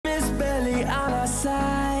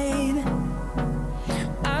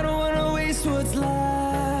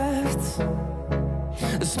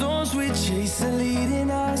storms we chase are leading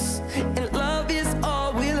us, and love is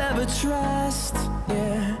all we'll ever trust.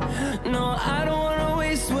 Yeah, no, I don't wanna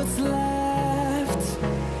waste what's left.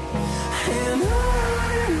 And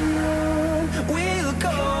on we'll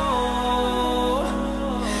go,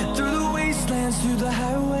 through the wastelands, through the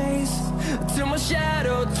highways, till my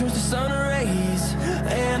shadow turns to sun rays.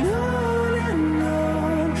 And on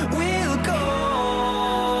we'll go,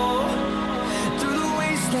 through the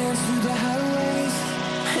wastelands, through the highways,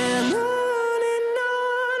 and on we'll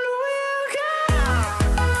go.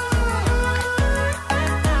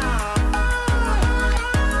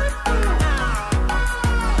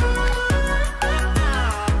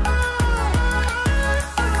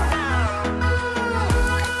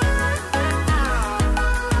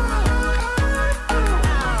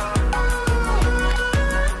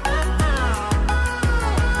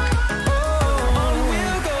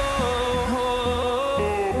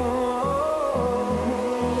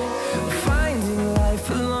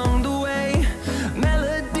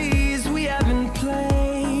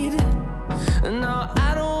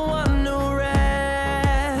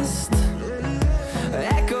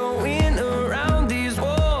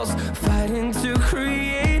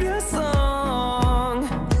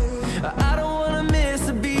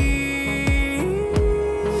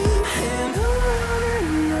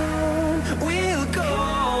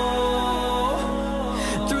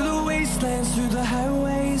 Through the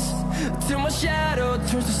highways, till my shadow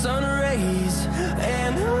turns to sun rays.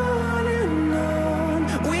 And on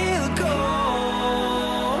we'll go,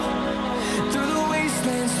 through the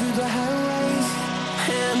wastelands, through the highways,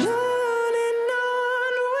 and on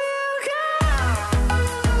we'll go.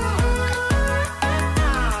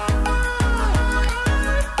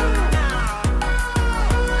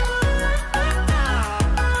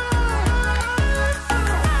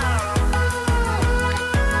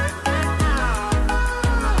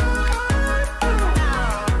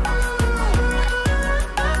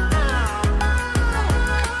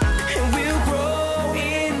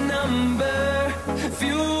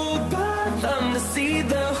 See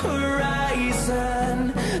the horizon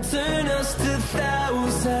turn us to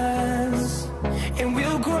thousands, and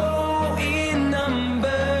we'll grow in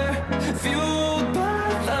number, fueled by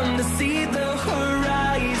them to see the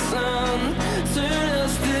horizon turn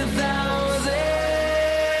us to thousands.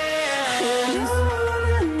 And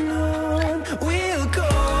on we'll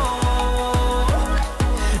go,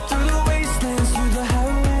 through the wastelands, through the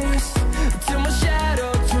highways, till my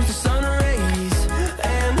shadow turns to sun rays.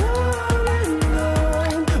 And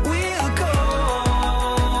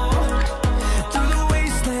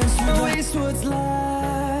what's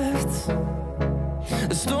left.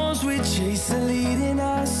 The storms we chase are leading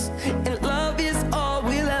us, and love is all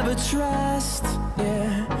we'll ever trust.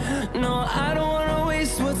 Yeah, no, I don't wanna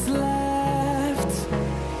waste what's left.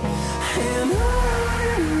 And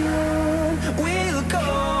on we'll go,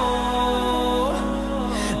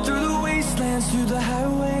 through the wastelands, through the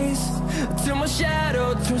highways, till my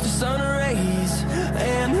shadow turns to sun rays.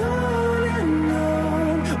 And on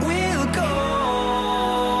we'll go,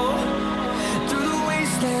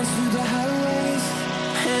 through the highways,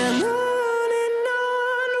 and on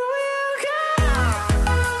we'll go.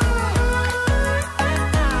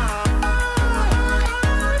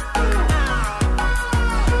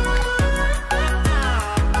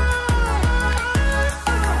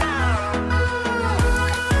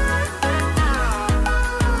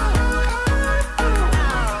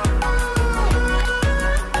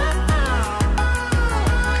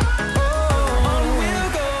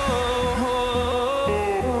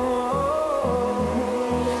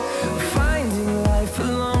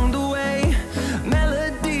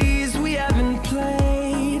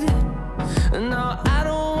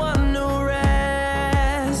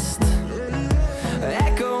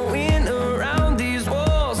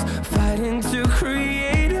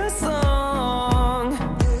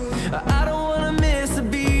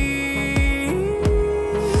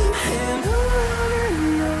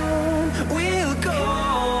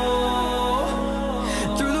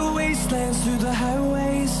 Through the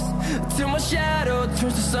highways, till my shadow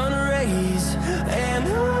turns to sun rays. And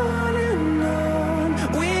on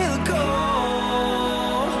we'll go,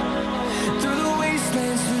 through the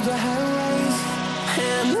wastelands, through the highways,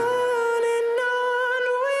 and on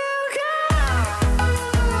we'll go.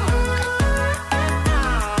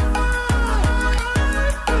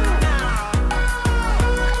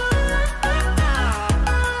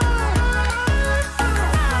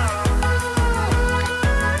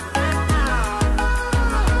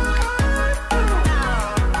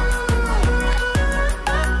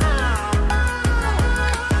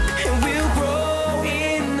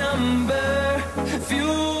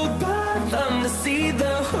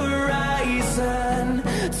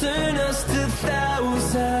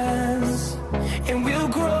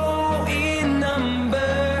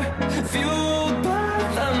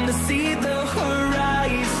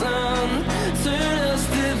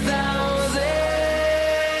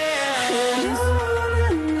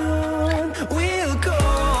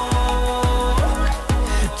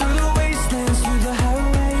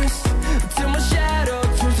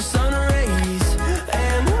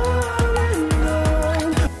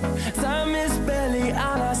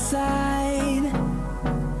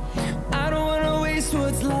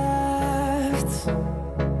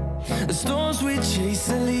 storms we chase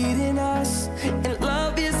are leading us, and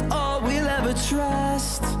love is all we'll ever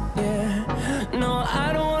trust. Yeah, no,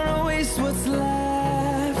 I don't wanna waste what's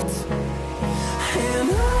left. And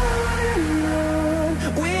on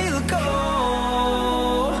we'll go,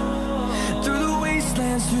 through the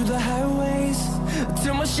wastelands, through the highways,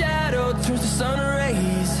 till my shadow turns to sun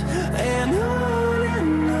rays. And on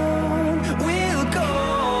we'll go,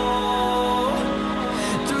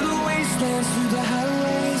 through the wastelands, through the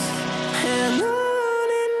highways, and on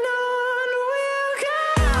we'll go.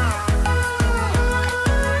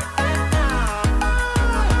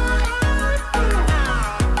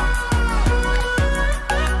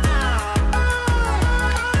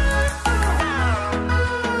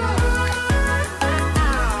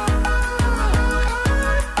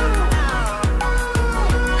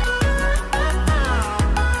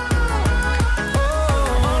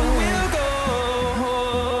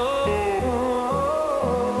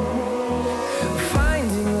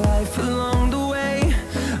 Finding life along the way,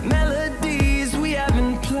 melodies we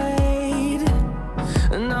haven't played.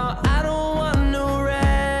 No, I don't want no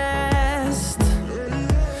rest.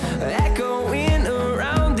 Echoing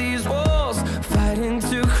around these walls, fighting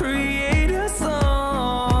to create a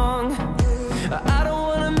song. I don't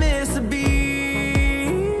wanna miss a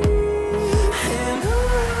beat. And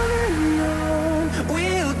on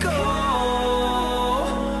we'll go,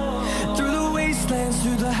 through the wastelands,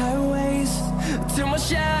 through the highways, till my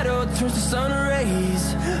shadow turns to sun rays.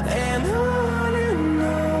 And on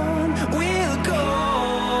we'll go,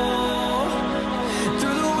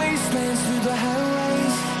 through the wastelands, through the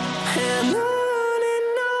highways, and on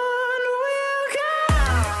we'll go.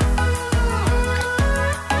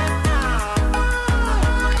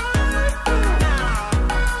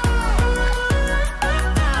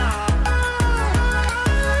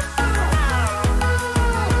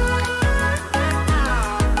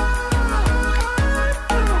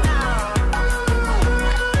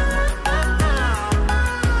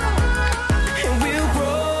 And we'll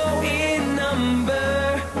grow in number,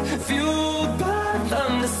 fueled by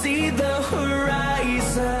them to see the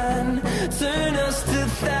horizon, turn us to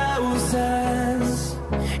thousands.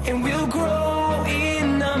 And we'll grow in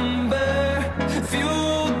number,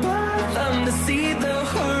 fueled by them to see the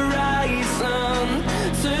horizon,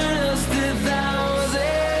 turn us to thousands.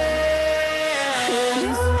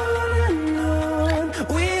 And on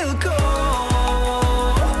we'll go,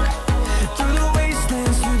 through the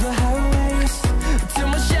wastelands, through the highways, till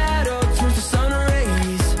my shadow turns to sun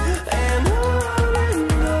rays. And on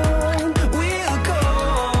we'll go,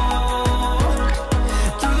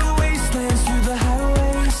 through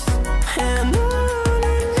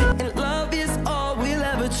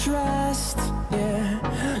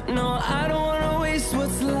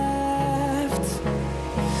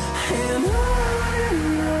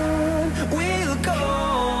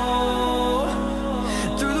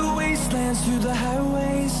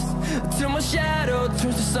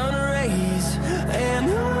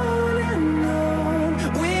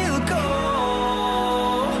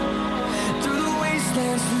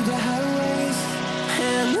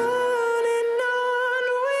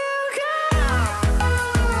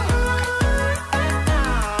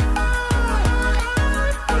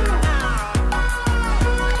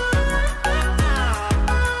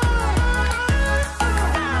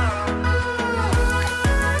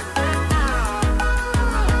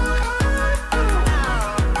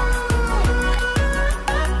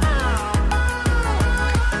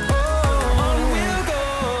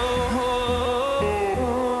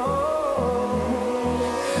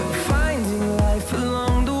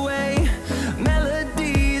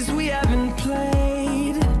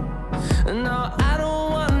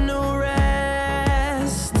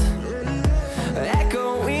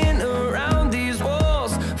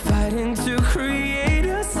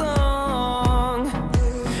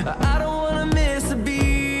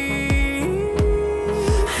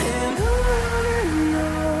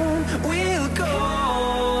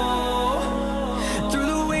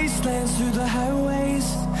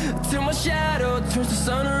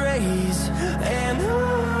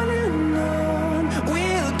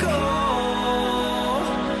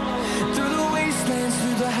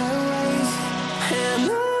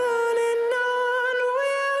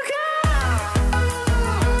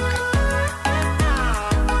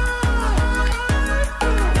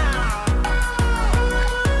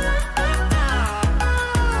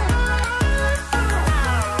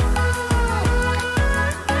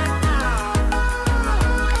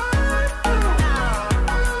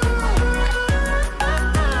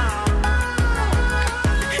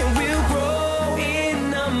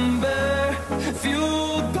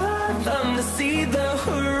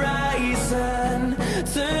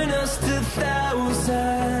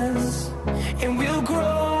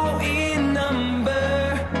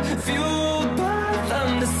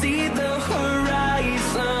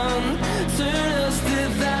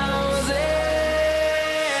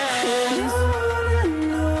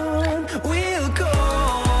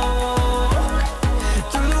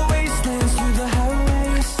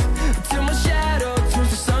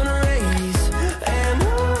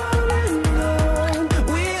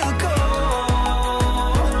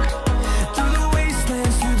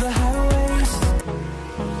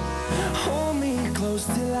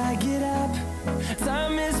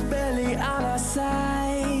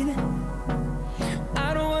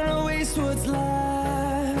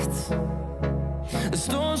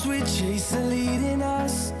storms we chase are leading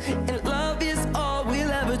us, and love is all we'll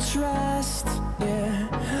ever trust. Yeah,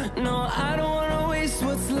 no, I don't wanna waste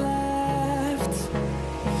what's left.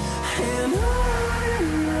 And on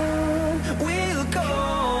we'll go,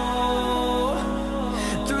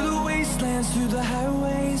 through the wastelands, through the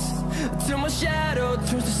highways, till my shadow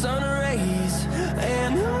turns to sun rays.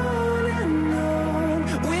 And on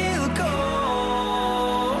we'll go,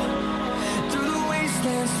 through the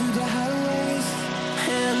wastelands, through the highways,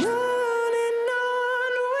 and on we'll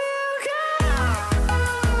go.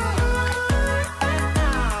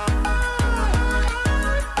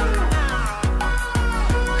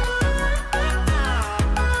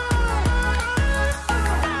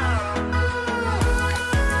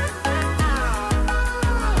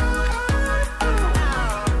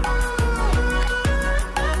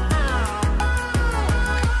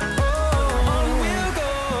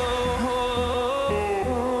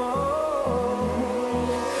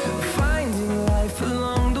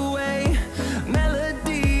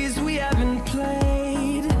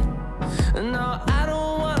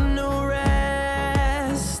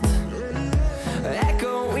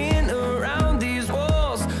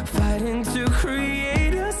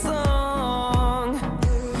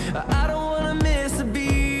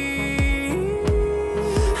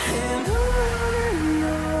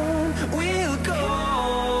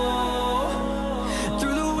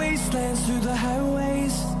 Through the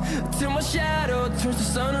highways, till my shadow turns to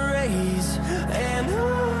sun rays. And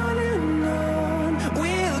on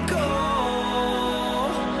we'll go,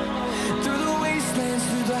 through the wastelands,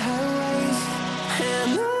 through the highways,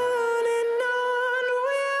 and on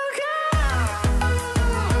we'll go.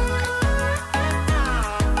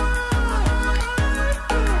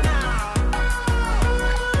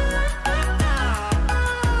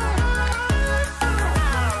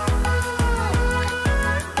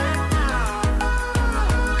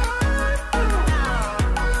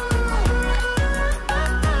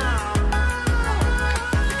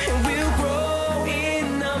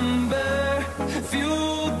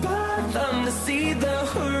 See the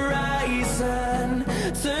horizon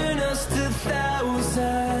turn us to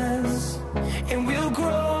thousands, and we'll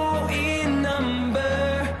grow in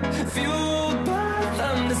number, fueled by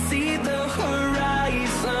them to see the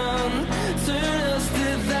horizon turn us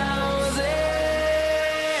to thousands.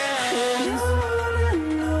 And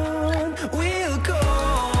on we'll go,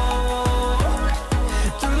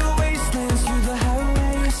 through the wastelands, through the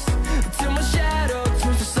highways, till my shadow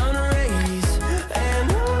turns to sun rays. And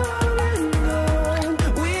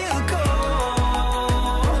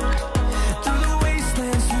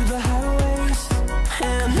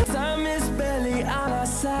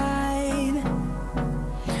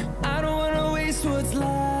what's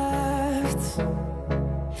left,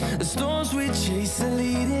 the storms we chase are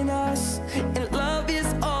leading us, and love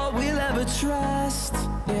is all we'll ever trust.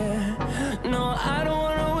 Yeah, no, I don't want